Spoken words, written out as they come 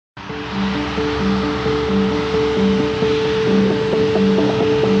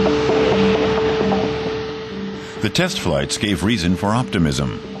test flights gave reason for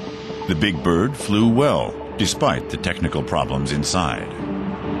optimism. The big bird flew well, despite the technical problems inside.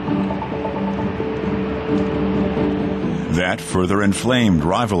 That further inflamed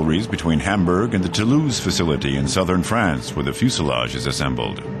rivalries between Hamburg and the Toulouse facility in southern France, where the fuselage is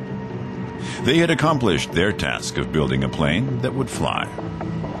assembled. They had accomplished their task of building a plane that would fly.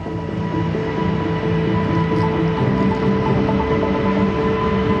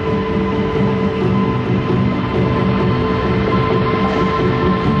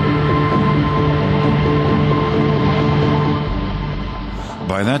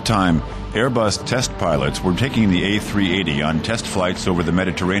 By that time, Airbus test pilots were taking the A380 on test flights over the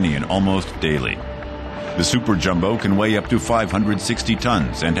Mediterranean almost daily. The Super Jumbo can weigh up to 560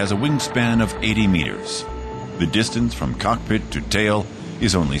 tons and has a wingspan of 80 meters. The distance from cockpit to tail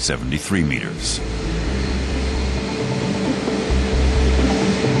is only 73 meters.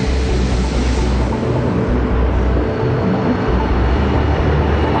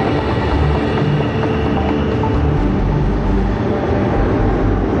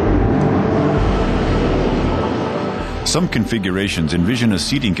 Some configurations envision a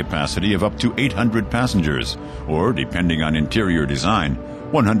seating capacity of up to 800 passengers, or, depending on interior design,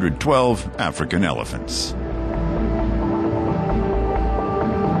 112 African elephants.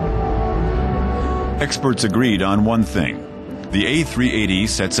 Experts agreed on one thing. The A380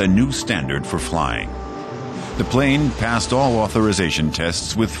 sets a new standard for flying. The plane passed all authorization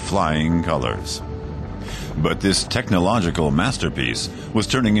tests with flying colors. But this technological masterpiece was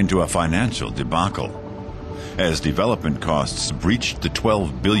turning into a financial debacle. As development costs breached the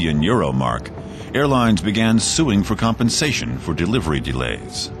 €12 billion mark, airlines began suing for compensation for delivery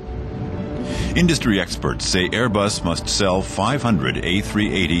delays. Industry experts say Airbus must sell 500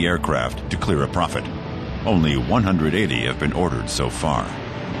 A380 aircraft to clear a profit. Only 180 have been ordered so far.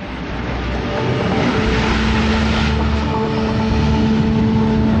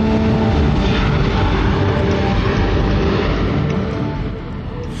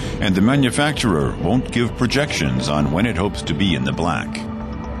 And the manufacturer won't give projections on when it hopes to be in the black.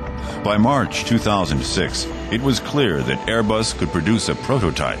 By March 2006, it was clear that Airbus could produce a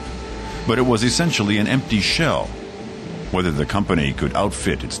prototype, but it was essentially an empty shell. Whether the company could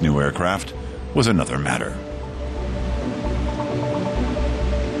outfit its new aircraft was another matter.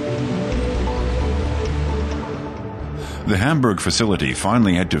 The Hamburg facility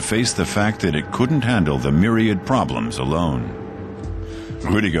finally had to face the fact that it couldn't handle the myriad problems alone.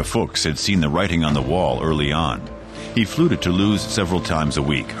 Rüdiger Fuchs had seen the writing on the wall early on. He flew to Toulouse several times a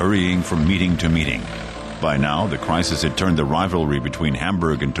week, hurrying from meeting to meeting. By now, the crisis had turned the rivalry between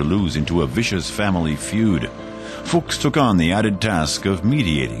Hamburg and Toulouse into a vicious family feud. Fuchs took on the added task of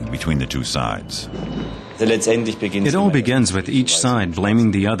mediating between the two sides. It all begins with each side blaming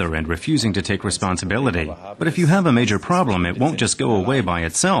the other and refusing to take responsibility. But if you have a major problem, it won't just go away by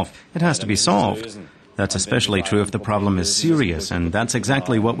itself. It has to be solved. That's especially true if the problem is serious, and that's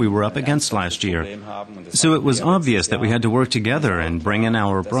exactly what we were up against last year. So it was obvious that we had to work together and bring in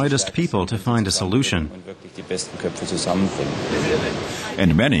our brightest people to find a solution.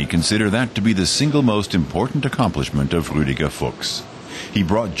 And many consider that to be the single most important accomplishment of Rüdiger Fuchs. He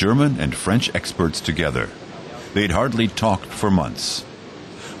brought German and French experts together. They'd hardly talked for months.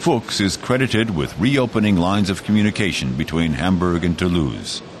 Fuchs is credited with reopening lines of communication between Hamburg and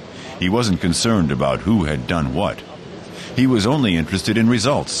Toulouse. He wasn't concerned about who had done what. He was only interested in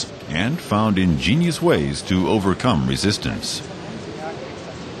results and found ingenious ways to overcome resistance.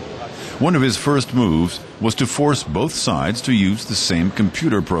 One of his first moves was to force both sides to use the same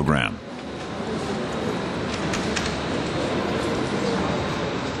computer program.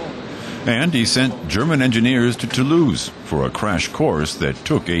 And he sent German engineers to Toulouse for a crash course that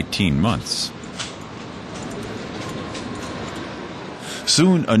took 18 months.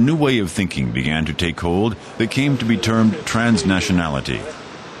 Soon, a new way of thinking began to take hold that came to be termed transnationality.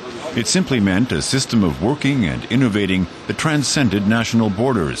 It simply meant a system of working and innovating that transcended national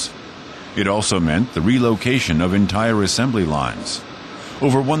borders. It also meant the relocation of entire assembly lines.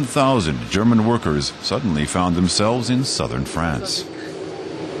 Over 1,000 German workers suddenly found themselves in southern France.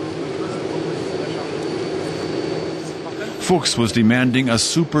 Fuchs was demanding a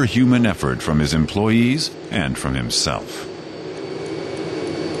superhuman effort from his employees and from himself.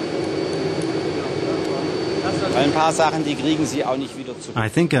 I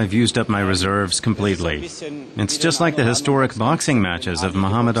think I've used up my reserves completely. It's just like the historic boxing matches of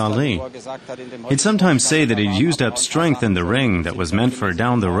Muhammad Ali. He'd sometimes say that he'd used up strength in the ring that was meant for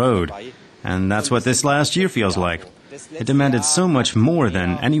down the road, and that's what this last year feels like. It demanded so much more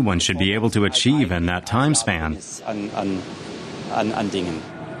than anyone should be able to achieve in that time span.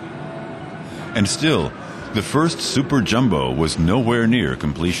 And still, The first Super Jumbo was nowhere near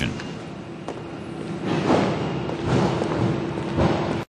completion.